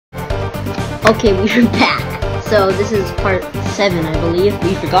Okay, we're back. So this is part 7, I believe.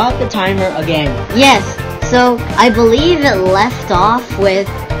 We forgot the timer again. Yes. So I believe it left off with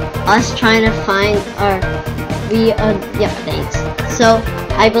us trying to find thanks. So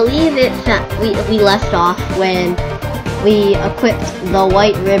I believe we left off when we equipped the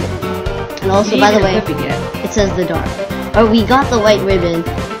white ribbon. And also, by the way, it says the dark. Or we got the white ribbon,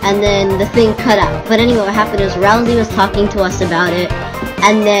 and then the thing cut out. But anyway, what happened is Rousey was talking to us about it,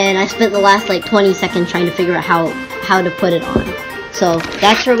 and then I spent the last like 20 seconds trying to figure out how to put it on. So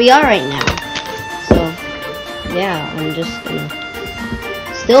that's where we are right now. So yeah, I'm just gonna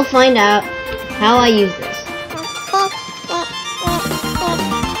still find out how I use this.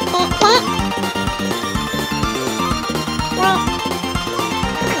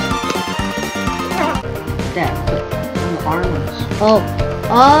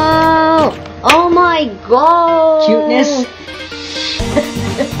 Oh my god! Cuteness.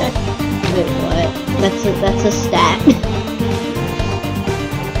 Wait, what? That's a stat.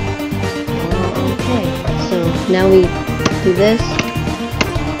 Okay, so now we do this.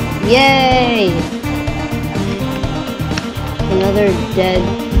 Yay! Another dead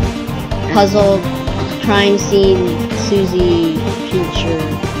puzzle crime scene Susie feature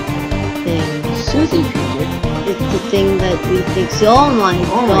thing. Susie feature? It's the thing that we fix. Oh my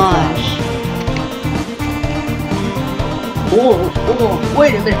gosh. Oh,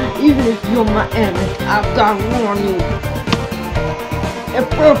 wait a minute. Even if you're my enemy, I've got to warn you. If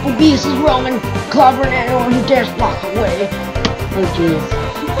Purple Beast is roaming, clobbering anyone who dares walk away. Oh jeez.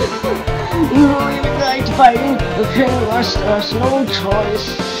 You don't even like fighting. The king lost us no choice.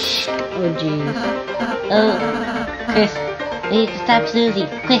 Oh jeez. Chris, we need to stop Susie,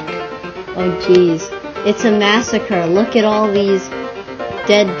 quick. Oh jeez. It's a massacre. Look at all these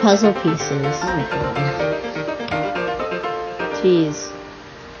dead puzzle pieces. Oh my god. Jeez.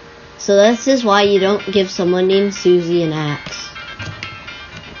 So this is why you don't give someone named Susie an axe.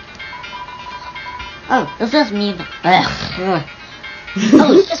 Oh, it's just me. Oh,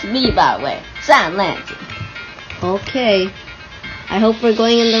 it's just me, by the way. Sam Lancer. Okay. I hope we're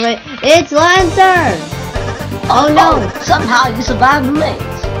going in the right... It's Lancer! Oh no! Somehow you survived the maze.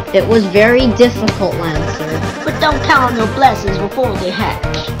 It was very difficult, Lancer. But don't count on your blessings before they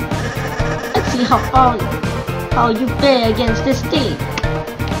hatch. Let's see how you fare against this team.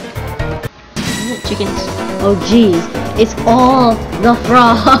 Chickens. Oh jeez. It's all the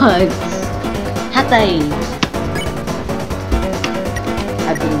frogs! Happy.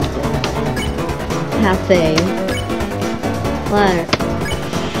 Cafe. Ladder.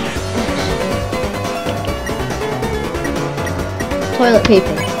 Toilet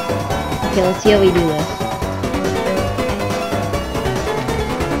paper. Okay, let's see how we do this.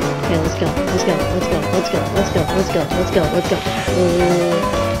 Okay, let's go. Let's go. Let's go. Let's go. Let's go. Let's go. Let's go. Let's go.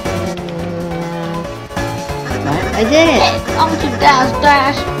 I did it! Don't you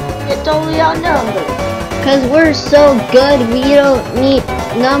dash. You're totally outnumbered. Cause we're so good, we don't need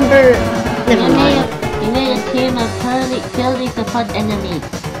number... Never mind. You made a team of purely support enemies.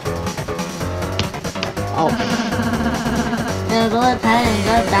 Oh. The bullet patterns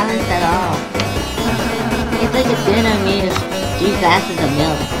not balanced at all. It's like a dinner made of 3 glasses of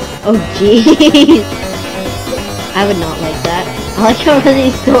milk. Oh jeez. I would not like that. I like how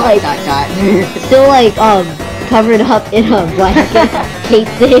Rosie's still like covered up in a blanket cape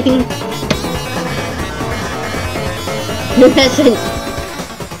thing.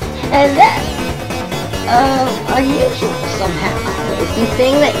 And that's unusual somehow. He's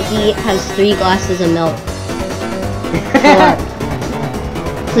saying that he has 3 glasses of milk.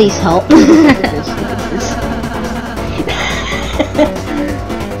 Please help.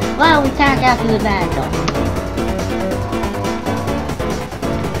 Well, we tack after the bad dog.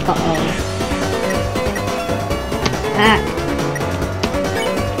 Uh-oh. Hack.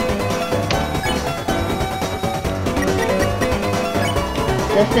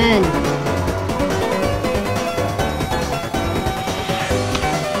 Defend.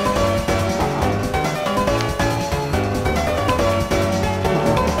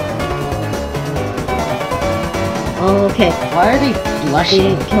 Oh, okay. Why are they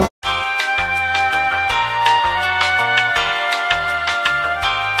blushing?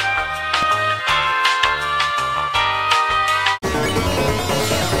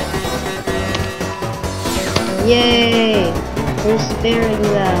 Yay! We're sparing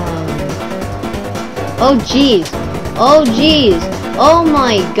them. Oh jeez! Oh jeez! Oh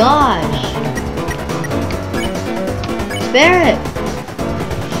my gosh! Spare it!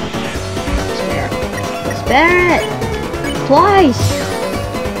 Spare it! Twice!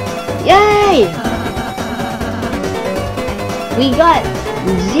 Yay! We got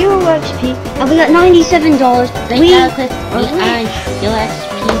 0 XP XP, and we got $97. Thank God, Cliff. We earned your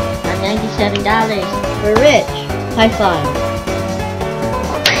XP on $97. We're rich. High five.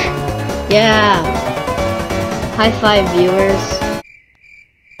 Yeah. High five, viewers.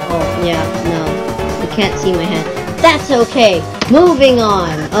 Oh, yeah, no. You can't see my hand. That's okay. Moving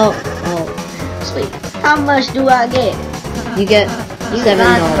on. Oh. Sweet. How much do I get? You get $7.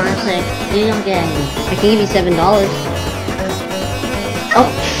 You don't get any. I can give you $7. Oh,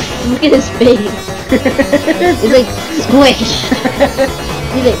 look at his face. He's like, squish.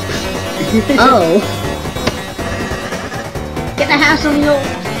 He's like, oh. Can I have some of yours?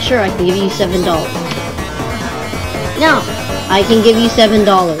 Sure, I can give you $7. No. I can give you $7.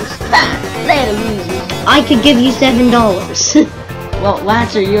 They're the losers. I could give you $7. Well,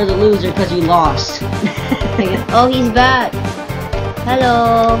 Lancer, you're the loser because you lost. Oh, he's back.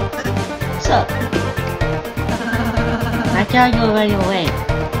 Hello. What's up? I thought you were running away.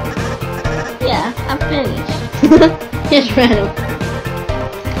 Yeah, I'm finished. Just ran away.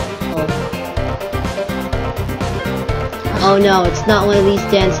 Oh no, it's not one of these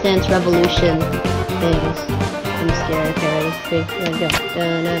Dance Dance Revolution things. I'm scared. Okay, ready? Go.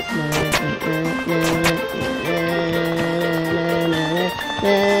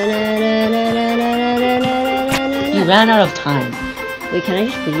 You ran out of time. Wait, can I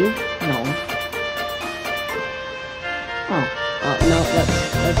just leave? No. Oh no,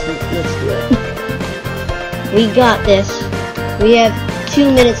 let's do it. We got this. We have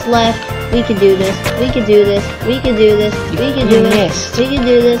 2 minutes left. We can do this. We can do this. We can do this. We can do this. We can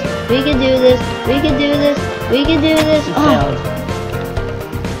do this. We can do this. We can do this. We can do this. Oh,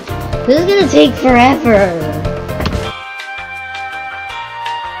 this is gonna take forever.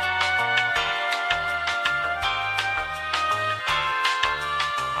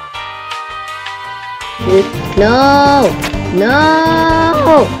 No!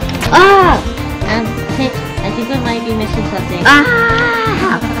 No! Ah! Cliff, I think we might be missing something.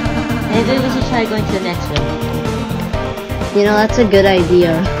 Ah! Maybe we should try going to the next room. You know, that's a good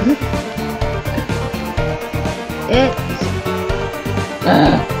idea.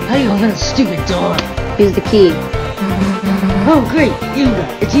 How do you open a stupid door? Here's the key. Oh, great!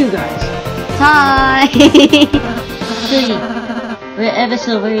 It's you guys. Hi! Silly, we're ever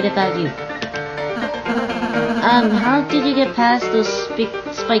so worried about you. How did you get past those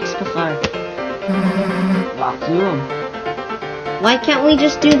spikes before? Walk through them. Why can't we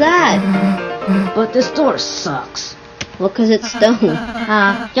just do that? But this door sucks. Well, because it's stone.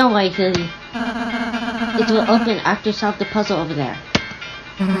 Don't worry, Silly. It will open after you solve the puzzle over there.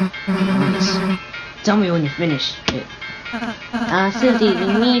 Nice. Tell me when you finish it. Silly,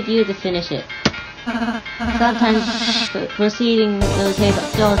 we need you to finish it. Sometimes proceeding will take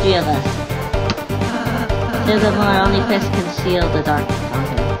all 3 of us. Furthermore, only Chris can seal the dark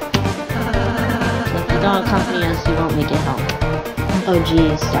fountain. So if you don't accompany us, you won't make it home. Oh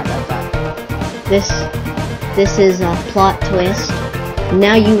jeez. Start like that. This is a plot twist.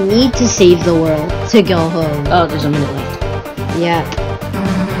 Now you need to save the world to go home. Oh, there's a minute left. Yeah.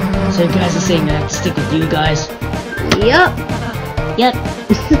 So you guys are saying I have to stick with you guys? Yup. Yep.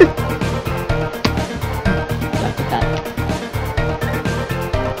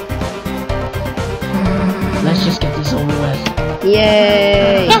 Let's just get this over with.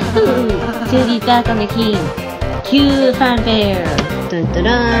 Yay! Yahoo! Silly's back on the key. Cue fanfare. Dun dun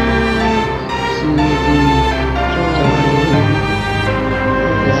dun.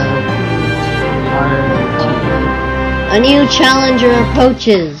 A new challenger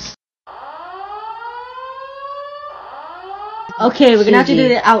approaches. Okay, we're gonna have to do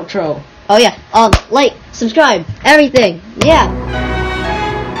the outro. Oh yeah, like, subscribe, everything, yeah.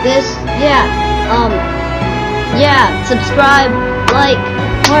 Yeah, subscribe, like,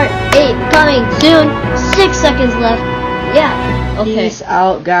 part 8 coming soon, 6 seconds left, yeah, okay. Peace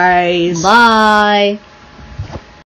out, guys. Bye.